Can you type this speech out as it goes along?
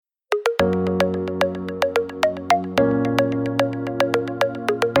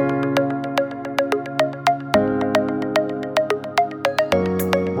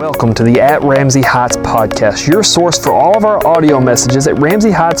welcome to the At Ramsey Heights podcast, your source for all of our audio messages at Ramsey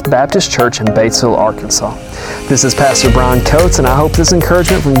Heights Baptist Church in Batesville, Arkansas. This is Pastor Brian Coates, and I hope this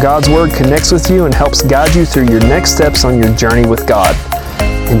encouragement from God's Word connects with you and helps guide you through your next steps on your journey with God.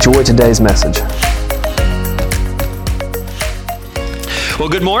 Enjoy today's message. Well,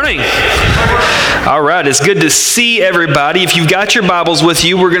 good morning. All right, it's good to see everybody. If you've got your Bibles with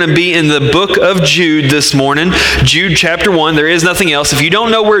you, we're going to be in the book of Jude this morning. Jude chapter 1, there is nothing else. If you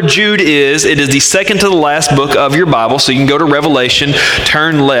don't know where Jude is, it is the second to the last book of your Bible. So you can go to Revelation,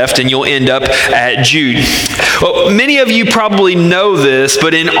 turn left, and you'll end up at Jude. Well, many of you probably know this,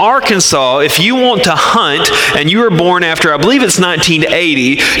 but in Arkansas, if you want to hunt, and you were born after, I believe it's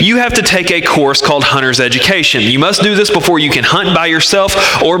 1980, you have to take a course called Hunter's Education. You must do this before you can hunt by yourself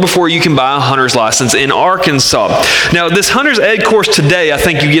or before you can buy a hunter's license in Arkansas. Now, this Hunter's Ed course today, I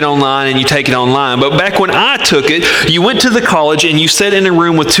think you get online and you take it online, but back when I took it, you went to the college and you sat in a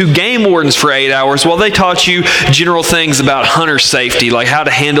room with two game wardens for 8 hours while they taught you general things about hunter safety, like how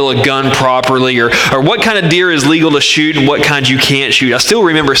to handle a gun properly, or what kind of deer is legal to shoot and what kind you can't shoot. I still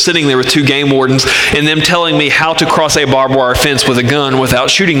remember sitting there with two game wardens and them telling me how to cross a barbed wire fence with a gun without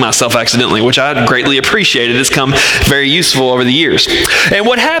shooting myself accidentally, which I greatly appreciated. It's come very useful over the years. And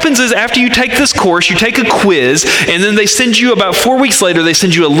what happens is after you take this course, you take a quiz, and then they send you, about 4 weeks later, they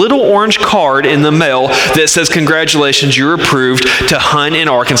send you a little orange card in the mail that says, congratulations, you're approved to hunt in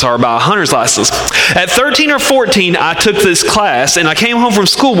Arkansas or buy a hunter's license. At 13 or 14, I took this class, and I came home from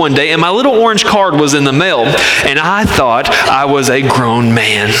school one day, and my little orange card was in the mail, and I thought I was a grown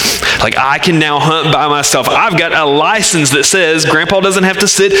man. Like, I can now hunt by myself. I've got a license that says Grandpa doesn't have to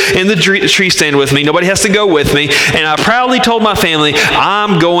sit in the tree stand with me. Nobody has to go with me. And I proudly told my family,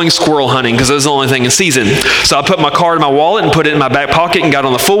 I'm going squirrel hunting because it was the only thing in season. So I put my card in my wallet and put it in my back pocket and got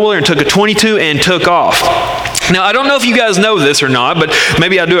on the four-wheeler and took a 22 and took off. Now, I don't know if you guys know this or not, but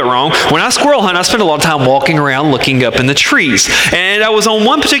maybe I do it wrong. When I squirrel hunt, I spend a lot of time walking around looking up in the trees. And I was on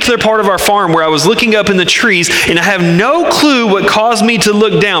one particular part of our farm where I was looking up in the trees, and I have no clue what caused me to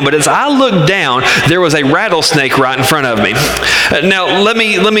look down. But as I looked down, there was a rattlesnake right in front of me. Now, let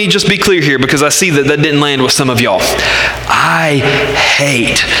me just be clear here, because I see that didn't land with some of y'all. I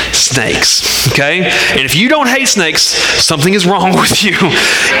hate snakes, okay? And if you don't hate snakes, something is wrong with you.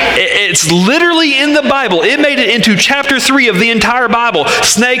 It's literally in the Bible. It made it into chapter 3 of the entire Bible.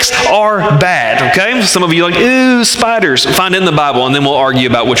 Snakes are bad, okay? Some of you are like, ooh, spiders. Find it in the Bible, and then we'll argue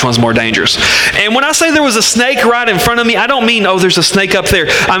about which one's more dangerous. And when I say there was a snake right in front of me, I don't mean, oh, there's a snake up there.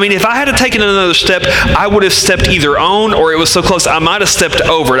 I mean, if I had taken another step, I would have stepped either on, or it was so close, I might have stepped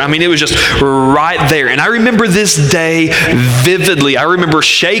over it. I mean, it was just right there. And I remember this day vividly. I remember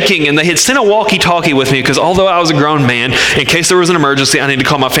shaking, and they had sent a walkie-talkie with me, because although I was a grown man, in case there was an emergency, I needed to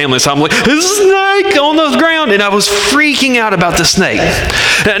call my family. So I'm like, there's a snake on the ground, and I was freaking out about the snake.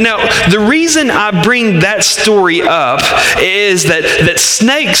 Now, the reason I bring that story up is that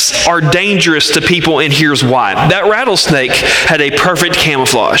snakes are dangerous to people, and here's why. That rattlesnake had a perfect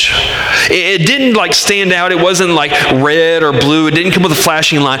camouflage. It didn't like stand out. It wasn't like red or blue. It didn't come with a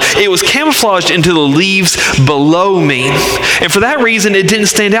flashing line. It was camouflaged into the leaves below me. And for that reason, it didn't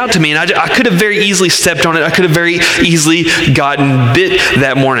stand out to me. And I could have very easily stepped on it. I could have very easily gotten bit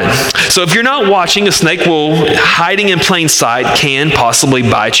that morning. So if you're not watching, a snake hiding in plain sight can possibly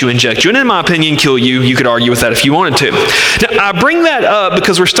bite you, inject you, and in my opinion, kill you. You could argue with that if you wanted to. Now, I bring that up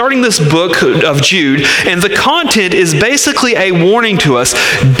because we're starting this book of Jude, and the content is basically a warning to us.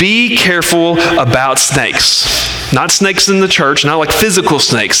 Be careful about snakes. Not snakes in the church, not like physical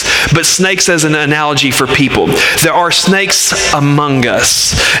snakes, but snakes as an analogy for people. There are snakes among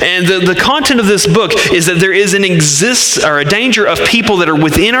us. And the content of this book is that there is a danger of people that are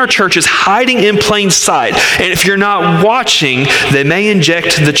within our churches hiding in plain sight. And if you're not watching, they may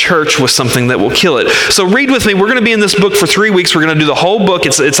inject the church with something that will kill it. So read with me. We're going to be in this book for 3 weeks. We're going to do the whole book.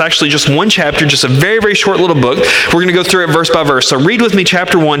 It's actually just one chapter, just a very, very short little book. We're going to go through it verse by verse. So read with me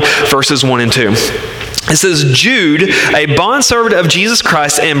chapter 1, verses 1 and 2. It says, Jude, a bondservant of Jesus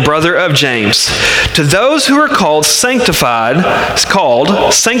Christ and brother of James, to those who are called sanctified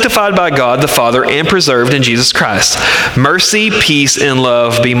by God the Father and preserved in Jesus Christ. Mercy, peace, and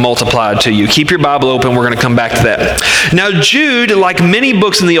love be multiplied to you. Keep your Bible open. We're going to come back to that. Now, Jude, like many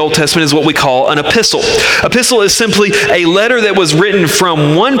books in the Old Testament, is what we call an epistle. Epistle is simply a letter that was written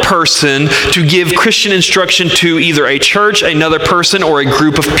from one person to give Christian instruction to either a church, another person, or a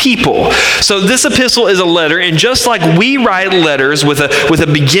group of people. So this epistle is a letter, and just like we write letters with a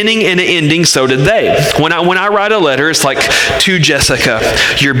beginning and an ending, so did they. When I write a letter, it's like, to Jessica,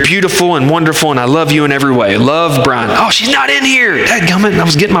 you're beautiful and wonderful, and I love you in every way. Love, Brian. Oh, she's not in here. Dadgummit, I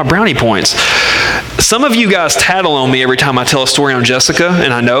was getting my brownie points. Some of you guys tattle on me every time I tell a story on Jessica,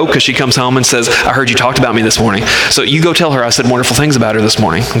 and I know because she comes home and says, I heard you talked about me this morning. So you go tell her I said wonderful things about her this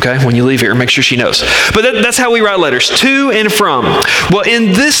morning, okay? When you leave here, make sure she knows. But that's how we write letters, to and from. Well,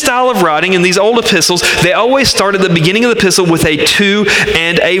 in this style of writing, in these old epistles, they always start at the beginning of the epistle with a to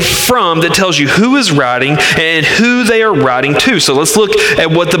and a from that tells you who is writing and who they are writing to. So let's look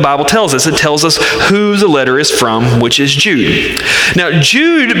at what the Bible tells us. It tells us who the letter is from, which is Jude. Now,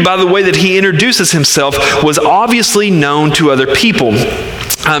 Jude, by the way that he introduces himself, was obviously known to other people.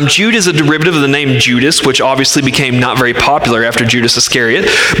 Jude is a derivative of the name Judas, which obviously became not very popular after Judas Iscariot,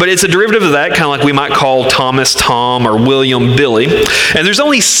 but it's a derivative of that, kind of like we might call Thomas Tom or William Billy. And there's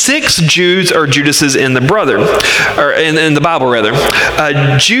only 6 Judes or Judases in the in the Bible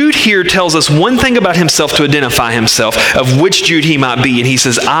rather. Jude here tells us one thing about himself to identify himself, of which Jude he might be, and he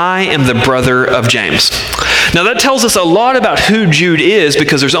says, I am the brother of James. Now that tells us a lot about who Jude is,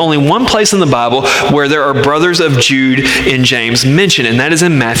 because there's only one place in the Bible where there are brothers of Jude and James mentioned, and that is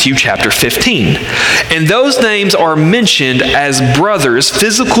in Matthew chapter 15. And those names are mentioned as brothers,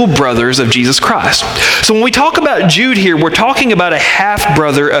 physical brothers of Jesus Christ. So when we talk about Jude here, we're talking about a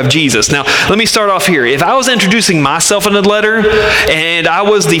half-brother of Jesus. Now, let me start off here. If I was introducing myself in a letter and I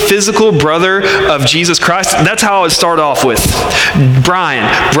was the physical brother of Jesus Christ, that's how I would start off with.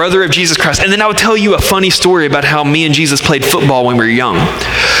 Brian, brother of Jesus Christ. And then I would tell you a funny story about how me and Jesus played football when we were young.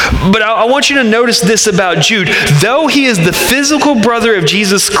 But I want you to notice this about Jude. Though he is the physical brother of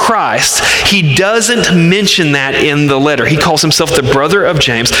Jesus Christ, he doesn't mention that in the letter. He calls himself the brother of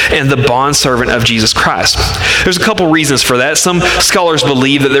James and the bondservant of Jesus Christ. There's a couple reasons for that. Some scholars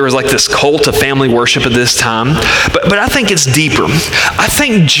believe that there was like this cult of family worship at this time, but I think it's deeper. I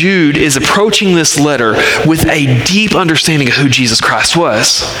think Jude is approaching this letter with a deep understanding of who Jesus Christ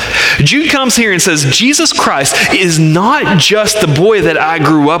was. Jude comes here and says, Jesus Christ is not just the boy that I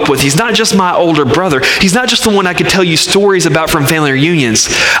grew up with. He's not just my older brother. He's not just the one I could tell you stories about from family reunions.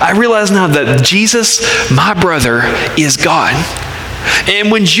 I realize now that Jesus, my brother, is God.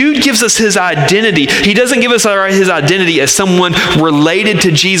 And when Jude gives us his identity, he doesn't give us his identity as someone related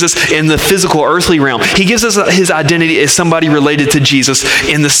to Jesus in the physical earthly realm. He gives us his identity as somebody related to Jesus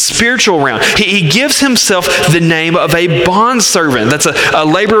in the spiritual realm. He gives himself the name of a bondservant. That's a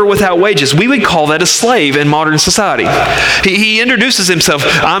laborer without wages. We would call that a slave in modern society. He introduces himself,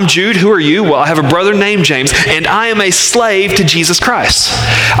 I'm Jude, who are you? Well, I have a brother named James, and I am a slave to Jesus Christ.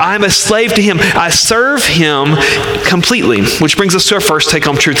 I am a slave to him. I serve him completely, which brings us to our first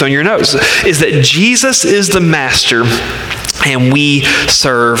take-home truth on your notes, is that Jesus is the master and we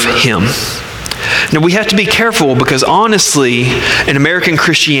serve him. Now, we have to be careful because honestly, in American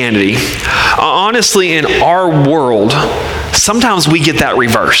Christianity, honestly in our world, sometimes we get that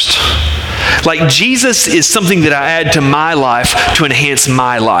reversed. Like Jesus is something that I add to my life to enhance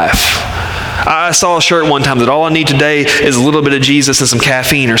my life. I saw a shirt one time that all I need today is a little bit of Jesus and some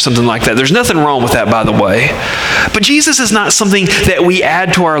caffeine or something like that. There's nothing wrong with that, by the way. But Jesus is not something that we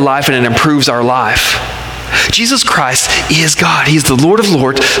add to our life and it improves our life. Jesus Christ is God. He is the Lord of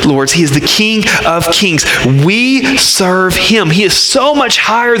Lords. He is the King of Kings. We serve him. He is so much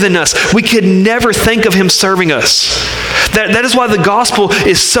higher than us. We could never think of him serving us. That is why the gospel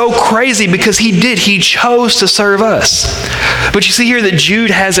is so crazy, because he chose to serve us. But you see here that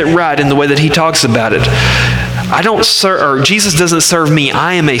Jude has it right in the way that he talks about it. Jesus doesn't serve me.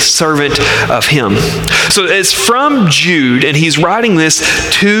 I am a servant of him. So it's from Jude, and he's writing this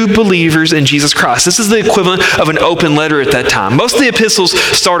to believers in Jesus Christ. This is the equivalent of an open letter at that time. Most of the epistles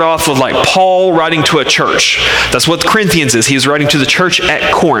start off with like Paul writing to a church. That's what Corinthians is. He is writing to the church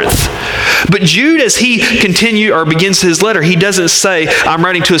at Corinth. But Jude, as he begins his letter, he doesn't say, I'm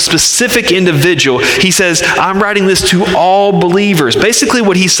writing to a specific individual. He says, I'm writing this to all believers. Basically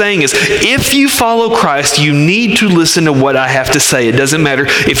what he's saying is, if you follow Christ, you need to listen to what I have to say. It doesn't matter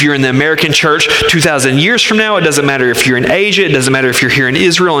if you're in the American church 2,000 years from now. It doesn't matter if you're in Asia. It doesn't matter if you're here in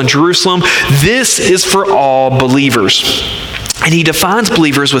Israel and Jerusalem. This is for all believers. And he defines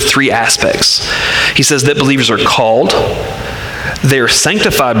believers with 3 aspects. He says that believers are called, they are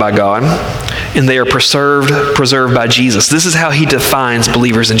sanctified by God, and they are preserved by Jesus. This is how he defines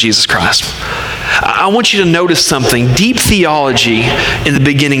believers in Jesus Christ. I want you to notice something, deep theology in the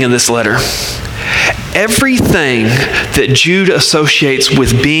beginning of this letter. Everything that Jude associates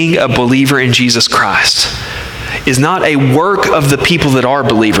with being a believer in Jesus Christ is not a work of the people that are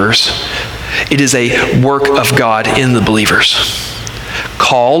believers. It is a work of God in the believers.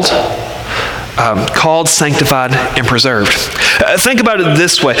 Called, called, sanctified, and preserved. Think about it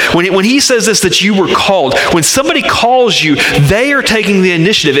this way. When he says this, that you were called, when somebody calls you, they are taking the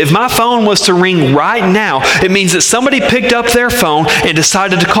initiative. If my phone was to ring right now, it means that somebody picked up their phone and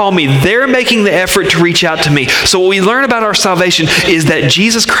decided to call me. They're making the effort to reach out to me. So what we learn about our salvation is that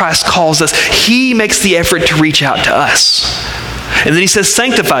Jesus Christ calls us. He makes the effort to reach out to us. And then he says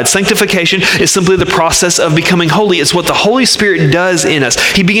sanctified. Sanctification is simply the process of becoming holy. It's what the Holy Spirit does in us.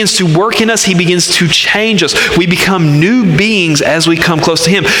 He begins to work in us. He begins to change us. We become new beings as we come close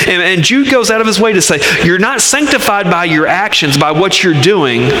to him. And Jude goes out of his way to say, you're not sanctified by your actions, by what you're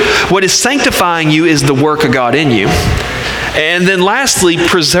doing. What is sanctifying you is the work of God in you. And then lastly,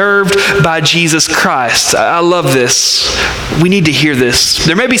 preserved by Jesus Christ. I love this. We need to hear this.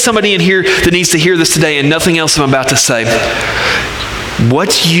 There may be somebody in here that needs to hear this today and nothing else I'm about to say.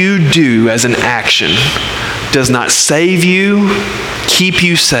 What you do as an action does not save you, keep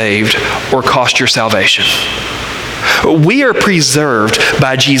you saved, or cost your salvation. We are preserved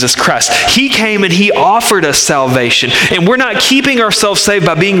by Jesus Christ. He came and he offered us salvation. And we're not keeping ourselves saved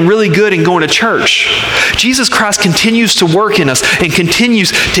by being really good and going to church. Jesus Christ continues to work in us and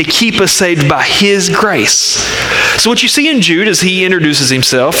continues to keep us saved by his grace. So what you see in Jude is he introduces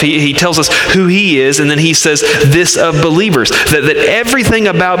himself. He tells us who he is, and then he says this of believers, that everything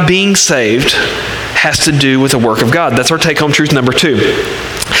about being saved has to do with the work of God. That's our take-home truth number 2.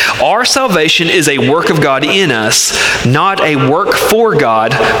 Our salvation is a work of God in us, not a work for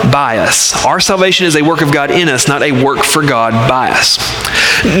God by us. Our salvation is a work of God in us, not a work for God by us.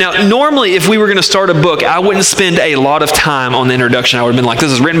 Now, normally, if we were going to start a book, I wouldn't spend a lot of time on the introduction. I would have been like,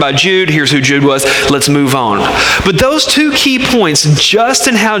 this is written by Jude. Here's who Jude was. Let's move on. But those 2 key points, just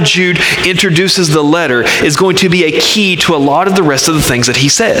in how Jude introduces the letter, is going to be a key to a lot of the rest of the things that he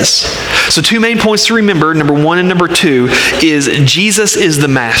says. So 2 main points to remember, number 1 and number 2, is Jesus is the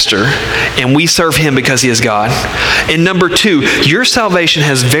master, and we serve him because he is God. And number 2, your salvation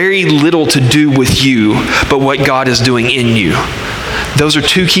has very little to do with you, but what God is doing in you. Those are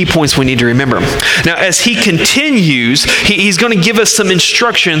 2 key points we need to remember. Now, as he continues, he's going to give us some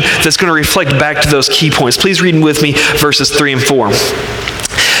instruction that's going to reflect back to those key points. Please read with me verses 3 and 4.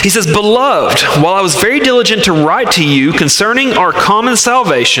 He says, "Beloved, while I was very diligent to write to you concerning our common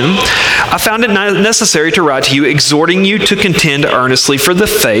salvation, I found it necessary to write to you, exhorting you to contend earnestly for the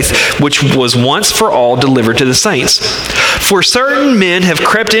faith which was once for all delivered to the saints. For certain men have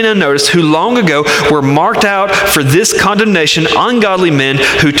crept in unnoticed, who long ago were marked out for this condemnation, ungodly men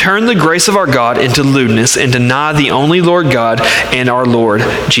who turn the grace of our God into lewdness and deny the only Lord God and our Lord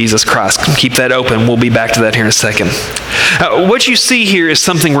Jesus Christ." Keep that open. We'll be back to that here in a second. What you see here is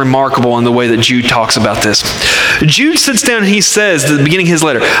something remarkable in the way that Jude talks about this. Jude sits down and he says at the beginning of his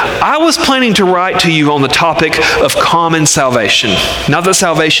letter, I was planning to write to you on the topic of common salvation. Not that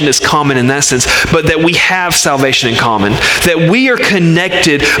salvation is common in that sense, but that we have salvation in common. That we are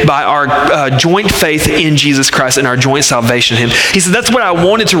connected by our joint faith in Jesus Christ and our joint salvation in him. He said, that's what I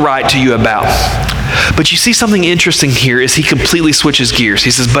wanted to write to you about. But you see something interesting here is he completely switches gears.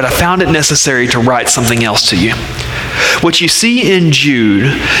 He says, but I found it necessary to write something else to you. What you see in Jude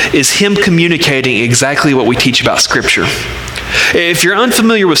is him communicating exactly what we teach about Scripture. If you're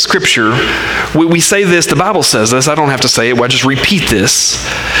unfamiliar with Scripture, we say this, the Bible says this, I don't have to say it, I just repeat this,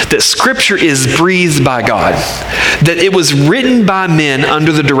 that Scripture is breathed by God, that it was written by men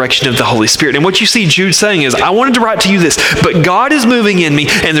under the direction of the Holy Spirit. And what you see Jude saying is, I wanted to write to you this, but God is moving in me,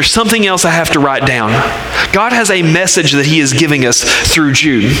 and there's something else I have to write down. God has a message that he is giving us through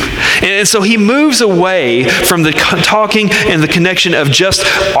Jude. And so he moves away from the talking and the connection of just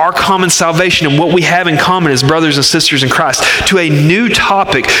our common salvation and what we have in common as brothers and sisters in Christ to a new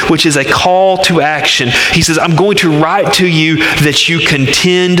topic, which is a call to action. He says, I'm going to write to you that you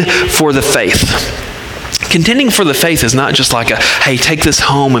contend for the faith. Contending for the faith is not just like a, hey, take this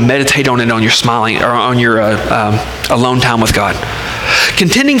home and meditate on it on your smiling or on your alone time with God.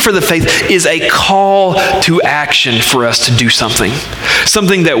 Contending for the faith is a call to action for us to do something.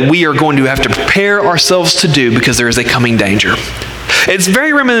 Something that we are going to have to prepare ourselves to do because there is a coming danger. It's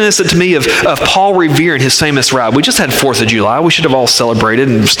very reminiscent to me of Paul Revere and his famous ride. We just had 4th of July. We should have all celebrated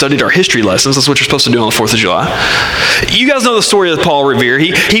and studied our history lessons. That's what you're supposed to do on the 4th of July. You guys know the story of Paul Revere.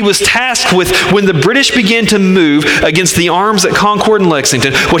 He was tasked with, when the British began to move against the arms at Concord and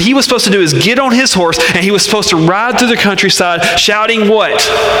Lexington, what he was supposed to do is get on his horse and he was supposed to ride through the countryside shouting what?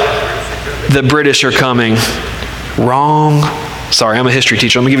 The British are coming. Wrong. Sorry, I'm a history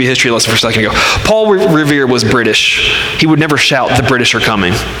teacher. Let me give you a history lesson for a second ago. Paul Revere was British. He would never shout, "The British are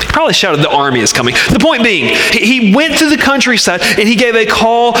coming." He probably shouted, "The army is coming." The point being, he went through the countryside and he gave a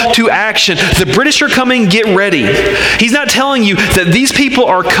call to action. The British are coming, get ready. He's not telling you that these people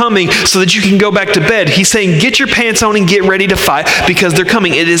are coming so that you can go back to bed. He's saying, get your pants on and get ready to fight because they're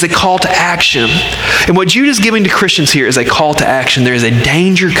coming. It is a call to action. And what Jude is giving to Christians here is a call to action. There is a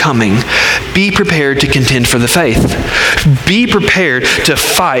danger coming. Be prepared to contend for the faith. Be prepared to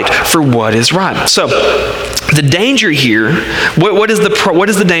fight for what is right. So, the danger here, what is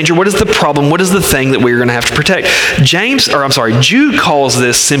the danger? What is the problem? What is the thing that we're going to have to protect? Jude calls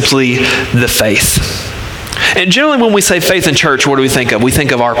this simply the faith. And generally when we say faith in church, what do we think of? We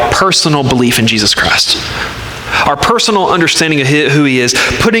think of our personal belief in Jesus Christ. Our personal understanding of who He is,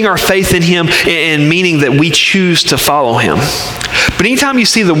 putting our faith in Him and meaning that we choose to follow Him. But anytime you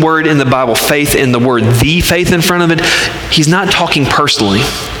see the word in the Bible, faith, and the word "the faith" in front of it, He's not talking personally.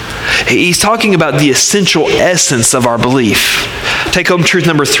 He's talking about the essential essence of our belief. Take-home truth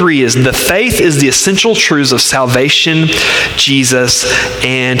number 3 is the faith is the essential truths of salvation, Jesus,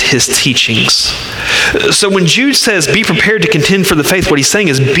 and His teachings. So when Jude says, be prepared to contend for the faith, what he's saying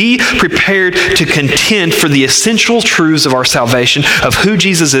is be prepared to contend for the essential truths of our salvation, of who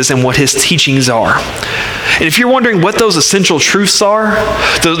Jesus is and what His teachings are. And if you're wondering what those essential truths are,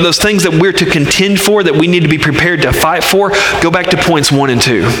 those things that we're to contend for, that we need to be prepared to fight for, go back to points 1 and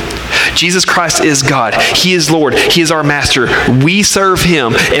 2. Jesus Christ is God. He is Lord. He is our Master. We serve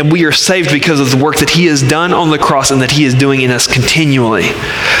Him, and we are saved because of the work that He has done on the cross and that He is doing in us continually.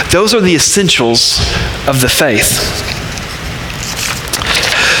 Those are the essentials of the faith.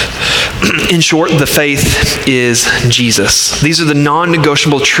 In short, the faith is Jesus. These are the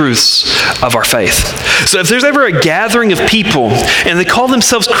non-negotiable truths of our faith. So if there's ever a gathering of people and they call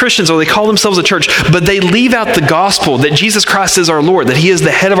themselves Christians or they call themselves a church, but they leave out the gospel that Jesus Christ is our Lord, that He is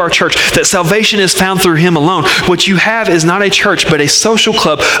the head of our church, that salvation is found through Him alone, what you have is not a church, but a social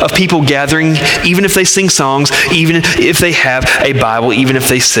club of people gathering, even if they sing songs, even if they have a Bible, even if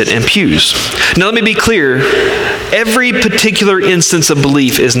they sit in pews. Now let me be clear. Every particular instance of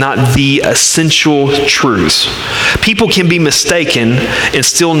belief is not the essential truths. People can be mistaken and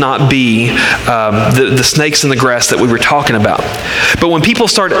still not be the snakes in the grass that we were talking about. But when people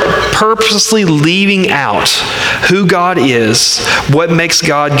start purposely leaving out who God is, what makes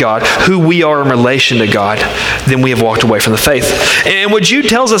God God, who we are in relation to God, then we have walked away from the faith. And what Jude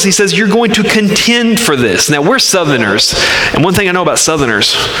tells us, he says, you're going to contend for this. Now, we're Southerners, and one thing I know about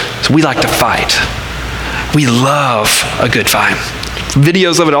Southerners is we like to fight. We love a good fight.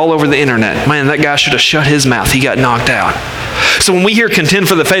 Videos of it all over the internet. Man, that guy should have shut his mouth. He got knocked out. So when we hear contend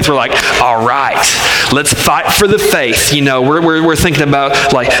for the faith, we're like, all right, let's fight for the faith. You know, we're thinking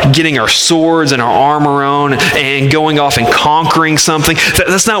about like getting our swords and our armor on and going off and conquering something.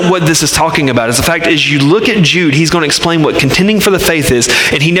 That's not what this is talking about. As a fact, as you look at Jude, he's going to explain what contending for the faith is,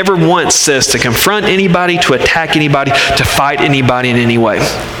 and he never once says to confront anybody, to attack anybody, to fight anybody in any way.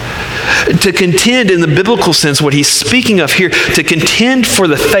 To contend in the biblical sense, what he's speaking of here, to contend for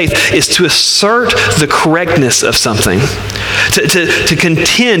the faith is to assert the correctness of something. To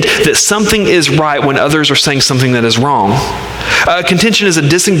contend that something is right when others are saying something that is wrong. Contention is a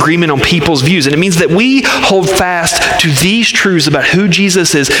disagreement on people's views, and it means that we hold fast to these truths about who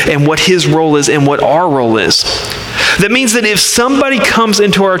Jesus is and what His role is and what our role is. That means that if somebody comes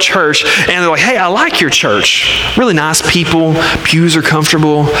into our church and they're like, hey, I like your church. Really nice people, pews are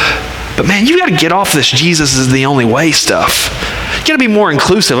comfortable, but man, you got to get off this Jesus is the only way stuff. You got to be more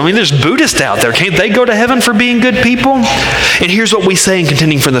inclusive. I mean, there's Buddhists out there. Can't they go to heaven for being good people? And here's what we say in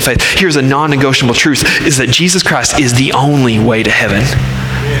contending for the faith. Here's a non-negotiable truth, is that Jesus Christ is the only way to heaven.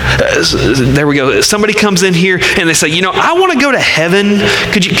 There we go. Somebody comes in here and they say, you know, I want to go to heaven.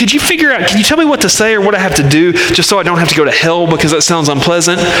 Could you figure out, can you tell me what to say or what I have to do just so I don't have to go to hell because that sounds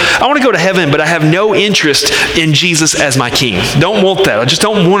unpleasant? I want to go to heaven, but I have no interest in Jesus as my king. Don't want that. I just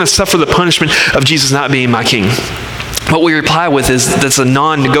don't want to suffer the punishment of Jesus not being my king. What we reply with is that's a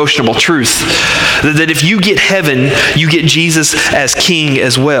non-negotiable truth. That if you get heaven, you get Jesus as king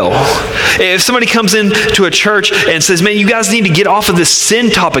as well. If somebody comes into a church and says, man, you guys need to get off of this sin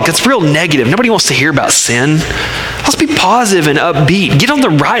topic, that's real negative. Nobody wants to hear about sin. Let's be positive and upbeat. Get on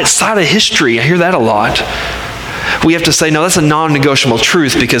the right side of history. I hear that a lot. We have to say, no, that's a non-negotiable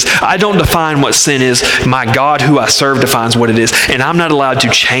truth because I don't define what sin is. My God, who I serve, defines what it is, and I'm not allowed to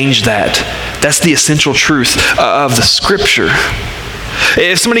change that. That's the essential truth of the Scripture.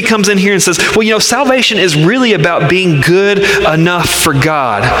 If somebody comes in here and says, well, salvation is really about being good enough for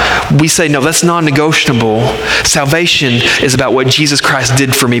God, we say, no, that's non-negotiable. Salvation is about what Jesus Christ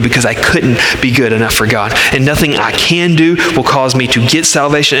did for me because I couldn't be good enough for God. And nothing I can do will cause me to get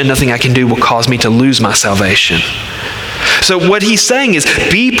salvation, and nothing I can do will cause me to lose my salvation. So what he's saying is,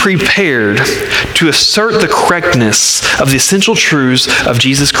 be prepared to assert the correctness of the essential truths of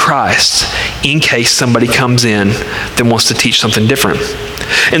Jesus Christ in case somebody comes in that wants to teach something different.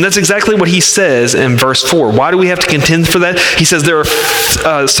 And that's exactly what he says in verse 4. Why do we have to contend for that? He says there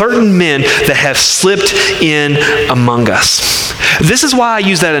are certain men that have slipped in among us. This is why I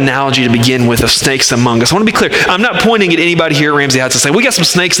use that analogy to begin with of snakes among us. I want to be clear. I'm not pointing at anybody here at Ramsey Heights and saying, we got some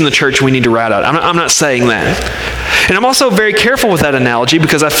snakes in the church we need to rout out. I'm not saying that. And I'm also very careful with that analogy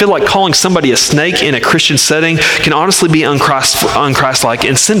because I feel like calling somebody a snake in a Christian setting can honestly be unchristlike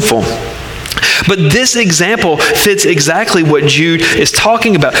and sinful. But this example fits exactly what Jude is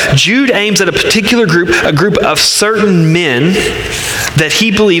talking about. Jude aims at a particular group, a group of certain men that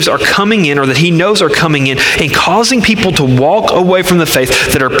he believes are coming in, or that he knows are coming in, and causing people to walk away from the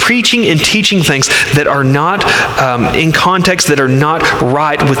faith, that are preaching and teaching things that are not in context, that are not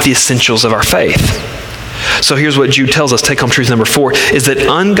right with the essentials of our faith. So here's what Jude tells us, take-home truth number 4, is that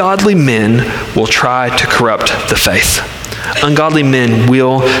ungodly men will try to corrupt the faith. Ungodly men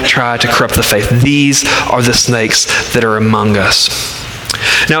will try to corrupt the faith. These are the snakes that are among us.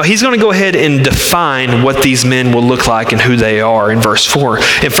 Now, he's going to go ahead and define what these men will look like and who they are in verse 4.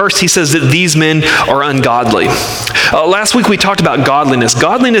 And first, he says that these men are ungodly. Last week, we talked about godliness.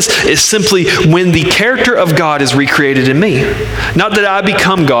 Godliness is simply when the character of God is recreated in me. Not that I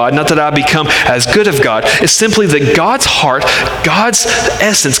become God, not that I become as good of God. It's simply that God's heart, God's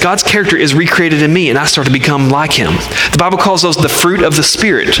essence, God's character is recreated in me, and I start to become like Him. The Bible calls those the fruit of the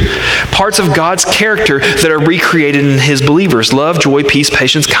Spirit. Parts of God's character that are recreated in His believers. Love, joy, peace,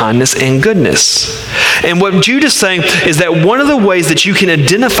 patience, kindness, and goodness. And what Jude is saying is that one of the ways that you can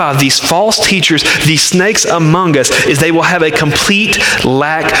identify these false teachers, these snakes among us, is they will have a complete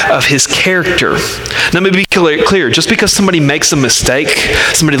lack of His character. Now, let me be clear. Just because somebody makes a mistake,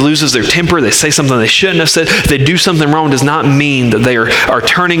 somebody loses their temper, they say something they shouldn't have said, they do something wrong, does not mean that they are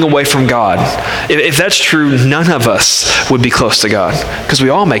turning away from God. If that's true, none of us would be close to God, because we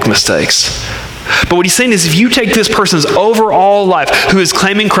all make mistakes. But what he's saying is, if you take this person's overall life who is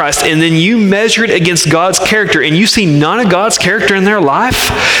claiming Christ, and then you measure it against God's character, and you see none of God's character in their life,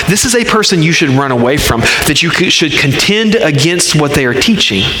 this is a person you should run away from, that you should contend against what they are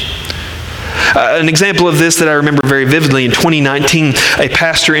teaching. An example of this that I remember very vividly, in 2019, a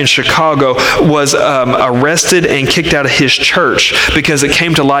pastor in Chicago was arrested and kicked out of his church because it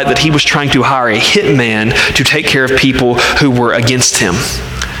came to light that he was trying to hire a hitman to take care of people who were against him.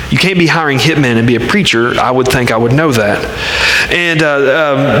 You can't be hiring hitmen and be a preacher. I would think I would know that. And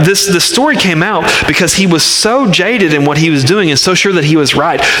this story came out because he was so jaded in what he was doing and so sure that he was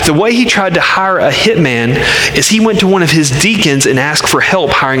right. The way he tried to hire a hitman is he went to one of his deacons and asked for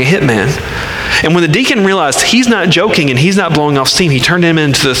help hiring a hitman. And when the deacon realized he's not joking and he's not blowing off steam, he turned him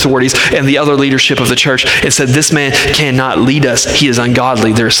into the authorities and the other leadership of the church and said, "This man cannot lead us. He is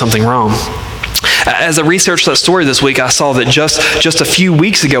ungodly. There is something wrong." As I researched that story this week, I saw that just a few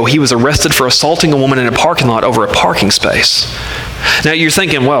weeks ago, he was arrested for assaulting a woman in a parking lot over a parking space. Now you're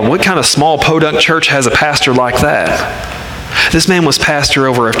thinking, well, what kind of small podunk church has a pastor like that? This man was pastor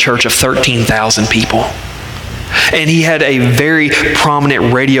over a church of 13,000 people. And he had a very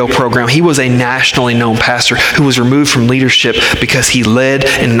prominent radio program. He was a nationally known pastor who was removed from leadership because he led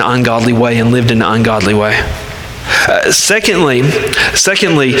in an ungodly way and lived in an ungodly way. Secondly,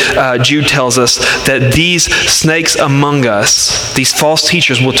 Jude tells us that these snakes among us, these false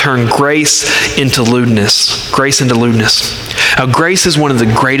teachers, will turn grace into lewdness. Grace into lewdness. Now, grace is one of the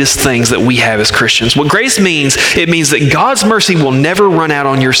greatest things that we have as Christians. What grace means, it means that God's mercy will never run out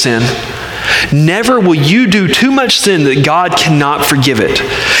on your sin. Never will you do too much sin that God cannot forgive it.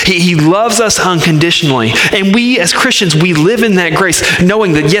 He loves us unconditionally. And we as Christians, we live in that grace,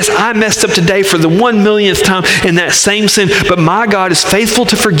 knowing that, yes, I messed up today for the 1,000,000th time in that same sin, but my God is faithful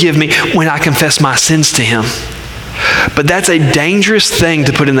to forgive me when I confess my sins to Him. But that's a dangerous thing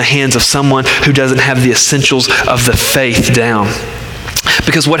to put in the hands of someone who doesn't have the essentials of the faith down.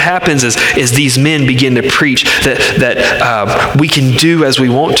 Because what happens is these men begin to preach that we can do as we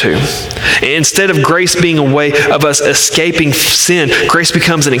want to. Instead of grace being a way of us escaping sin, grace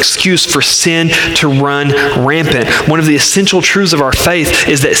becomes an excuse for sin to run rampant. One of the essential truths of our faith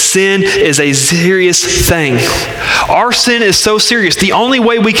is that sin is a serious thing. Our sin is so serious, the only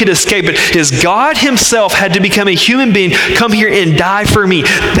way we could escape it is God Himself had to become a human being, come here and die for me.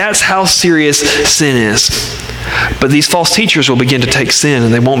 That's how serious sin is. But these false teachers will begin to take sin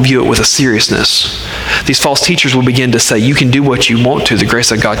and they won't view it with a seriousness. These false teachers will begin to say, you can do what you want to. The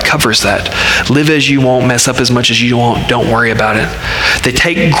grace of God covers that. Live as you want, mess up as much as you want. Don't worry about it. They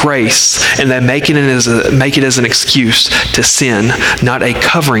take grace and they make it as an excuse to sin, not a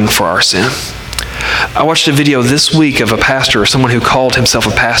covering for our sin. I watched a video this week of a pastor, or someone who called himself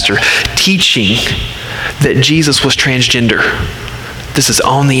a pastor, teaching that Jesus was transgender. This is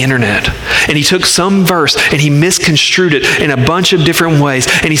on the internet. And he took some verse and he misconstrued it in a bunch of different ways.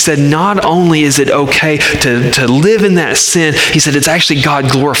 And he said, not only is it okay to live in that sin, he said it's actually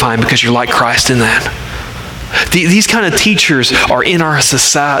God glorifying because you're like Christ in that. These kind of teachers are in our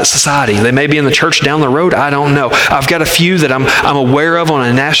society. They may be in the church down the road. I don't know. I've got a few that I'm aware of on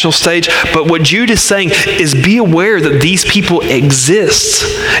a national stage. But what Jude is saying is be aware that these people exist.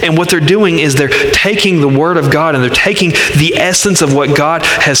 And what they're doing is they're taking the Word of God and they're taking the essence of what God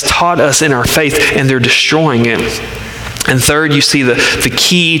has taught us in our faith and they're destroying it. And third, you see the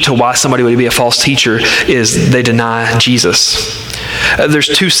key to why somebody would be a false teacher is they deny Jesus. There's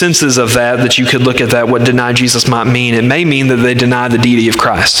two senses of that you could look at that, what deny Jesus might mean. It may mean that they deny the deity of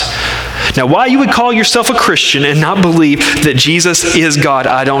Christ. Now, why you would call yourself a Christian and not believe that Jesus is God,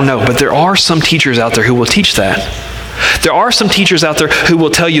 I don't know. But there are some teachers out there who will teach that. There are some teachers out there who will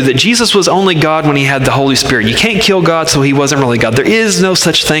tell you that Jesus was only God when he had the Holy Spirit. You can't kill God, so he wasn't really God. There is no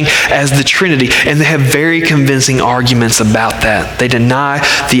such thing as the Trinity, and they have very convincing arguments about that. They deny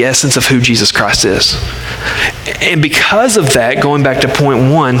the essence of who Jesus Christ is. And because of that, going back to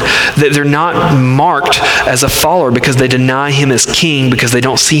point one, that they're not marked as a follower because they deny him as king, because they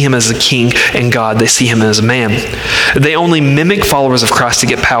don't see him as a king and God. They see him as a man. They only mimic followers of Christ to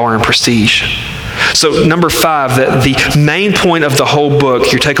get power and prestige. So number 5, that the main point of the whole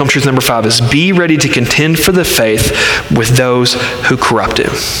book, your take-home truth number 5, is be ready to contend for the faith with those who corrupt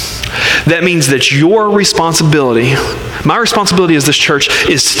it. That means that your responsibility, my responsibility as this church,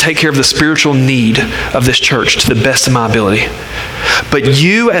 is to take care of the spiritual need of this church to the best of my ability. But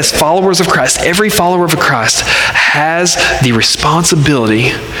you as followers of Christ, every follower of Christ has the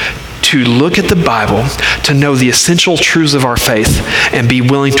responsibility to look at the Bible, to know the essential truths of our faith, and be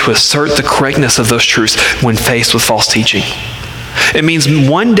willing to assert the correctness of those truths when faced with false teaching. It means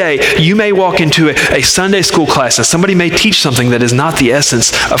one day you may walk into a Sunday school class and somebody may teach something that is not the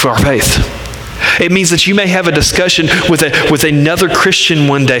essence of our faith. It means that you may have a discussion with another Christian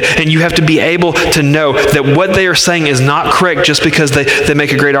one day, and you have to be able to know that what they are saying is not correct just because they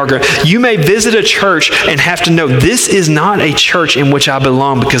make a great argument. You may visit a church and have to know this is not a church in which I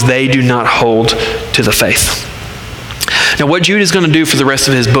belong because they do not hold to the faith. Now, what Jude is going to do for the rest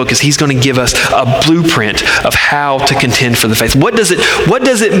of his book is he's going to give us a blueprint of how to contend for the faith. What does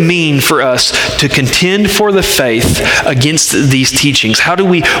it mean for us to contend for the faith against these teachings? How do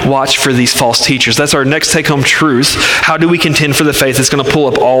we watch for these false teachers? That's our next take-home truth. How do we contend for the faith? It's going to pull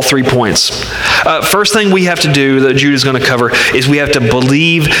up all 3 points. First thing we have to do that Jude is going to cover is we have to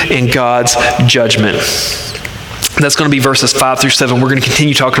believe in God's judgment. That's going to be verses 5 through 7. We're going to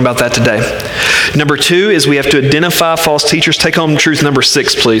continue talking about that today. Number 2 is we have to identify false teachers. Take home truth number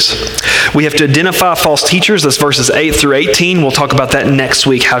 6, please. We have to identify false teachers. That's verses 8 through 18. We'll talk about that next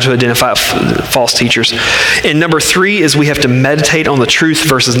week, how to identify false teachers. And number 3 is we have to meditate on the truth,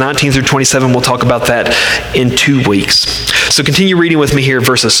 verses 19 through 27. We'll talk about that in 2 weeks. So continue reading with me here,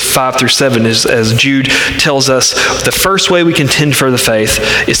 verses 5 through 7, as Jude tells us the first way we contend for the faith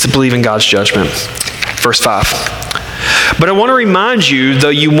is to believe in God's judgment. Verse 5. But I want to remind you, though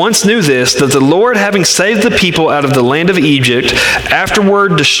you once knew this, that the Lord, having saved the people out of the land of Egypt,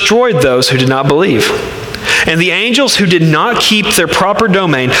 afterward destroyed those who did not believe. And the angels who did not keep their proper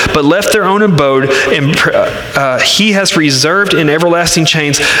domain, but left their own abode, and he has reserved in everlasting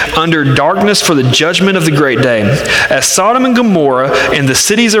chains under darkness for the judgment of the great day. As Sodom and Gomorrah and the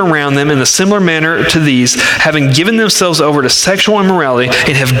cities around them in a similar manner to these, having given themselves over to sexual immorality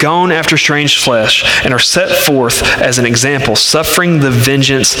and have gone after strange flesh, and are set forth as an example, suffering the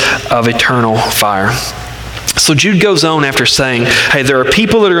vengeance of eternal fire. So Jude goes on after saying, hey, there are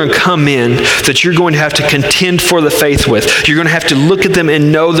people that are going to come in that you're going to have to contend for the faith with. You're going to have to look at them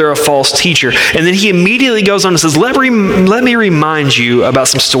and know they're a false teacher. And then he immediately goes on and says, let me remind you about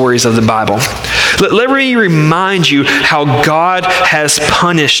some stories of the Bible. Let me remind you how God has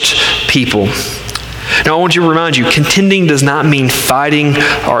punished people. Now I want to remind you, contending does not mean fighting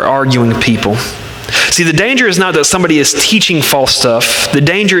or arguing with people. See, the danger is not that somebody is teaching false stuff. The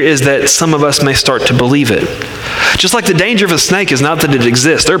danger is that some of us may start to believe it. Just like the danger of a snake is not that it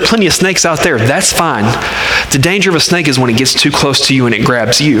exists. There are plenty of snakes out there. That's fine. The danger of a snake is when it gets too close to you and it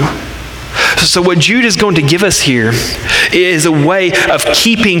grabs you. So what Jude is going to give us here is a way of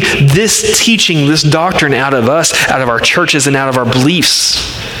keeping this teaching, this doctrine out of us, out of our churches, and out of our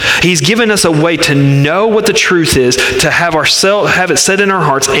beliefs. He's given us a way to know what the truth is, to have it set in our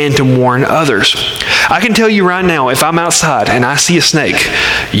hearts, and to warn others. I can tell you right now, if I'm outside and I see a snake,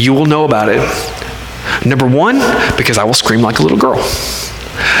 you will know about it. Number one, because I will scream like a little girl.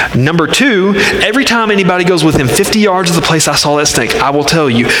 Number two, every time anybody goes within 50 yards of the place I saw that snake, I will tell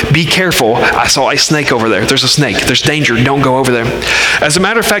you, be careful, I saw a snake over there. There's a snake. There's danger. Don't go over there. As a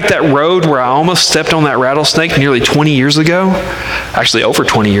matter of fact, that road where I almost stepped on that rattlesnake nearly 20 years ago, actually over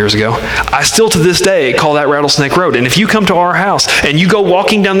 20 years ago, I still to this day call that Rattlesnake Road. And if you come to our house and you go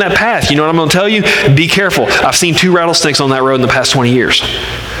walking down that path, you know what I'm going to tell you? Be careful. I've seen 2 rattlesnakes on that road in the past 20 years.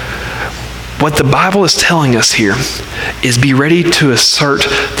 What the Bible is telling us here is be ready to assert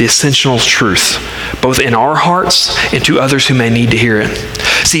the essential truth, both in our hearts and to others who may need to hear it.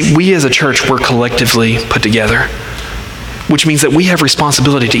 See, we as a church, we're collectively put together, which means that we have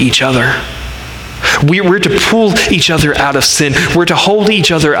responsibility to each other. We're to pull each other out of sin. We're to hold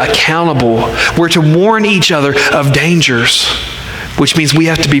each other accountable. We're to warn each other of dangers, which means we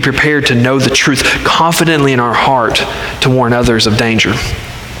have to be prepared to know the truth confidently in our heart to warn others of danger.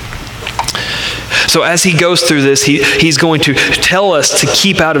 So as he goes through this, he's going to tell us to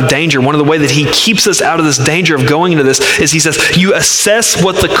keep out of danger. One of the ways that he keeps us out of this danger of going into this is he says, you assess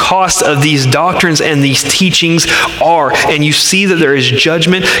what the cost of these doctrines and these teachings are, and you see that there is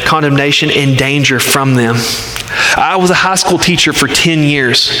judgment, condemnation, and danger from them. I was a high school teacher for 10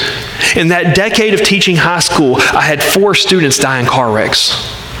 years. In that decade of teaching high school, I had 4 students die in car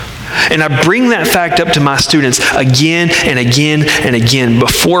wrecks. And I bring that fact up to my students again and again and again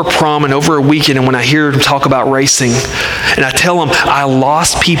before prom and over a weekend, and when I hear them talk about racing. And I tell them I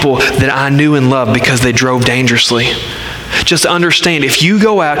lost people that I knew and loved because they drove dangerously. Just understand, if you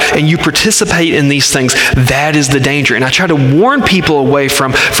go out and you participate in these things, that is the danger. And I try to warn people away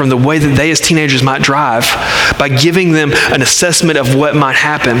from the way that they as teenagers might drive by giving them an assessment of what might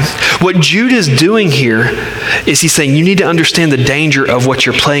happen. What Jude is doing here is he's saying you need to understand the danger of what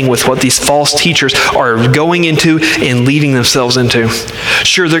you're playing with, what these false teachers are going into and leading themselves into.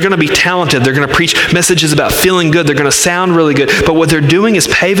 Sure, they're going to be talented. They're going to preach messages about feeling good. They're going to sound really good. But what they're doing is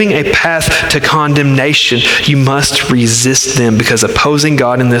paving a path to condemnation. You must resist them, because opposing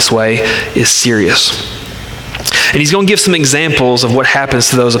God in this way is serious. And he's going to give some examples of what happens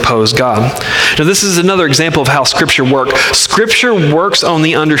to those opposed God. Now, this is another example of how Scripture works. Scripture works on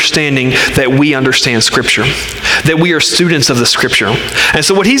the understanding that we understand Scripture, that we are students of the Scripture. And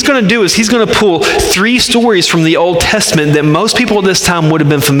so what he's going to do is he's going to pull 3 stories from the Old Testament that most people at this time would have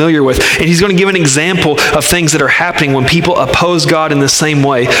been familiar with. And he's going to give an example of things that are happening when people oppose God in the same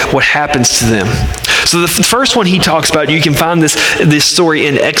way, what happens to them. So the first one he talks about, you can find this story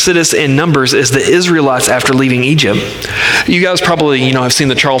in Exodus and Numbers, is the Israelites after leaving Egypt. You guys probably, have seen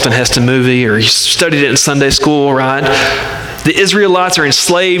the Charlton Heston movie, or you studied it in Sunday school, right? The Israelites are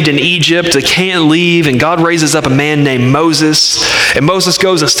enslaved in Egypt. They can't leave, and God raises up a man named Moses. And Moses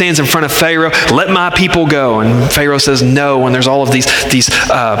goes and stands in front of Pharaoh, let my people go. And Pharaoh says no, and there's all of these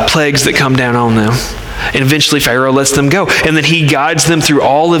plagues that come down on them. And eventually Pharaoh lets them go. And then he guides them through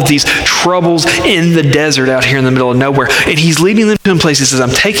all of these troubles in the desert out here in the middle of nowhere. And he's leading them to a place. He says,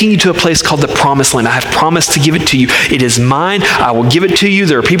 I'm taking you to a place called the Promised Land. I have promised to give it to you. It is mine. I will give it to you.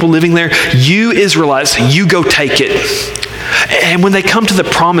 There are people living there. You Israelites, you go take it. And when they come to the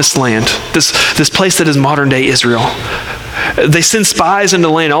Promised Land, this place that is modern day Israel, they send spies into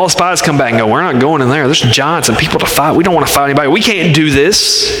the land. All the spies come back and go, we're not going in there. There's giants and people to fight. We don't want to fight anybody. We can't do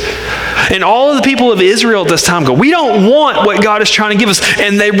this. And all of the people of Israel at this time go, we don't want what God is trying to give us.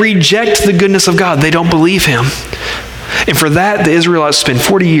 And they reject the goodness of God. They don't believe him. And for that, the Israelites spend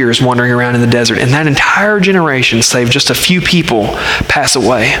 40 years wandering around in the desert. And that entire generation, save just a few people, pass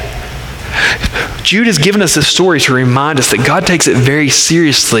away. Jude has given us this story to remind us that God takes it very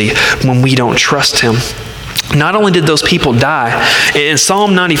seriously when we don't trust him. Not only did those people die, in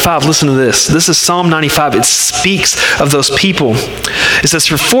Psalm 95, listen to this. This is Psalm 95. It speaks of those people. It says,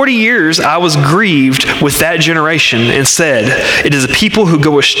 for 40 years I was grieved with that generation and said, it is a people who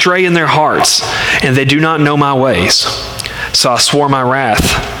go astray in their hearts, and they do not know my ways. So I swore my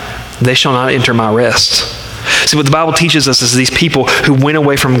wrath, they shall not enter my rest. See, what the Bible teaches us is these people who went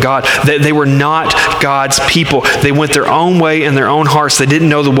away from God, they were not God's people. They went their own way in their own hearts. They didn't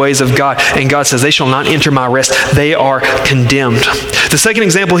know the ways of God. And God says, they shall not enter my rest. They are condemned. The second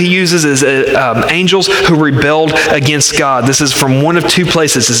example he uses is angels who rebelled against God. This is from one of two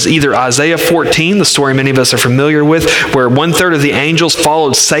places. This is either Isaiah 14, the story many of us are familiar with, where 1/3 of the angels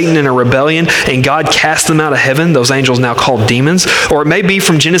followed Satan in a rebellion and God cast them out of heaven. Those angels now called demons. Or it may be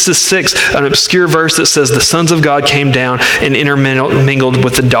from Genesis 6, an obscure verse that says the sons of God came down and intermingled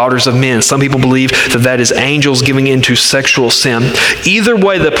with the daughters of men. Some people believe that is angels giving into sexual sin. Either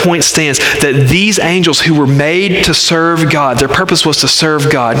way, the point stands that these angels who were made to serve God, their purpose was to serve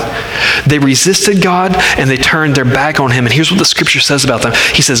God. They resisted God and they turned their back on him. And here's what the scripture says about them.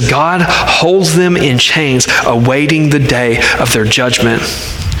 He says, God holds them in chains, awaiting the day of their judgment.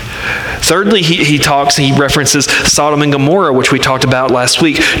 Thirdly, he references Sodom and Gomorrah, which we talked about last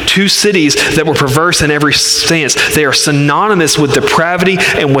week. Two cities that were perverse in every stance. They are synonymous with depravity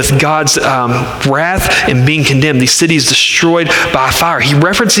and with God's wrath and being condemned. These cities destroyed by fire. He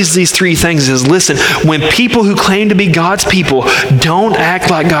references these three things. He says, listen, when people who claim to be God's people don't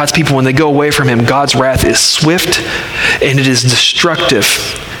act like God's people, when they go away from him, God's wrath is swift and it is destructive.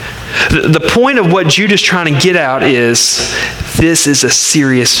 The point of what Jude is trying to get out is this is a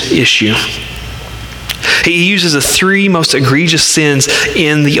serious issue. He uses the three most egregious sins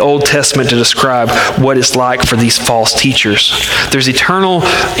in the Old Testament to describe what it's like for these false teachers. There's eternal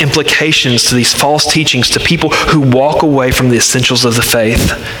implications to these false teachings to people who walk away from the essentials of the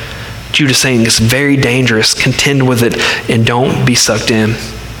faith. Jude is saying it's very dangerous. Contend with it and don't be sucked in.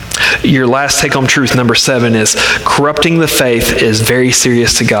 Your last take-home truth, number 7, is corrupting the faith is very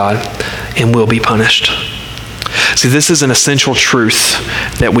serious to God and will be punished. See, this is an essential truth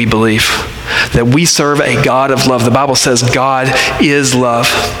that we believe, that we serve a God of love. The Bible says God is love,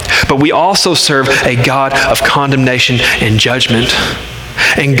 but we also serve a God of condemnation and judgment.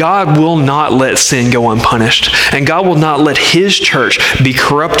 And God will not let sin go unpunished. And God will not let his church be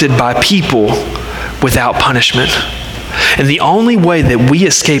corrupted by people without punishment. And the only way that we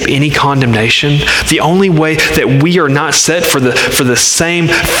escape any condemnation, the only way that we are not set for the same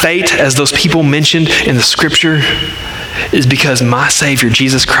fate as those people mentioned in the scripture, is because my Savior,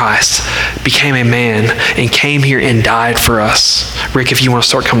 Jesus Christ, became a man and came here and died for us. Rick, if you want to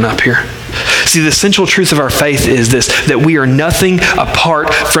start coming up here. See, the essential truth of our faith is this, that we are nothing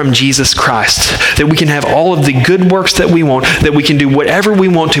apart from Jesus Christ. That we can have all of the good works that we want, that we can do whatever we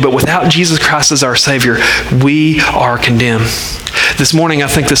want to, but without Jesus Christ as our Savior, we are condemned. This morning, I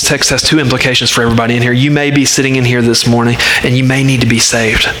think this text has two implications for everybody in here. You may be sitting in here this morning, and you may need to be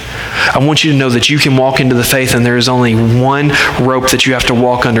saved. I want you to know that you can walk into the faith, and there is only one rope that you have to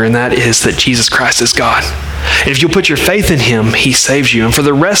walk under, and that is that Jesus Christ is God. And if you'll put your faith in him, he saves you. And for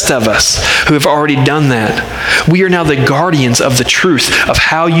the rest of us who have already done that, we are now the guardians of the truth of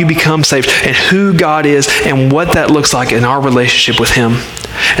how you become saved and who God is and what that looks like in our relationship with him.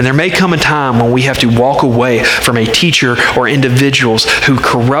 And there may come a time when we have to walk away from a teacher or individuals who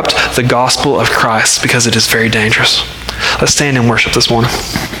corrupt the gospel of Christ, because it is very dangerous. Let's stand and worship this morning.